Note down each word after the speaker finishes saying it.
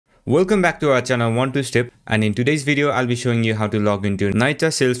Welcome back to our channel 1-2-Step, and in today's video I'll be showing you how to log into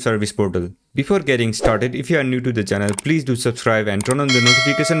NYCHA Self-Service Portal. Before getting started, if you are new to the channel, please do subscribe and turn on the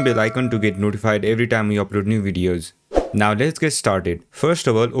notification bell icon to get notified every time we upload new videos. Now let's get started. First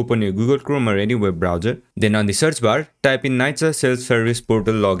of all, open your Google Chrome or any web browser. Then on the search bar, type in NYCHA Self-Service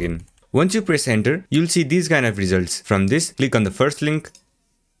Portal login. Once you press enter, you'll see these kind of results. From this, click on the first link.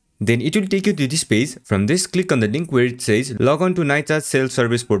 Then it will take you to this page. From this, click on the link where it says log on to NYCHA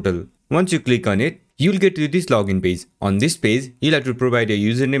Self-Service Portal. Once you click on it, you'll get to this login page. On this page, you'll have to provide your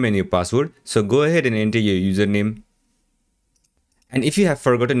username and your password. So go ahead and enter your username. And if you have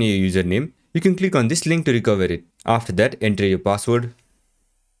forgotten your username, you can click on this link to recover it. After that, enter your password.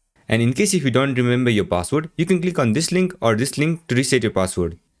 And in case if you don't remember your password, you can click on this link or this link to reset your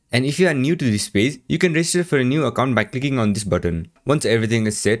password. And if you are new to this page, you can register for a new account by clicking on this button. Once everything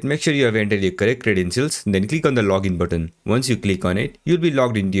is set, make sure you have entered your correct credentials, then click on the login button. Once you click on it, you'll be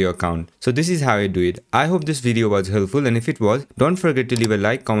logged into your account. So this is how you do it. I hope this video was helpful, and if it was, don't forget to leave a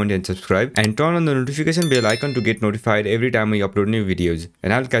like, comment and subscribe, and turn on the notification bell icon to get notified every time we upload new videos.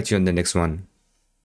 And I'll catch you on the next one.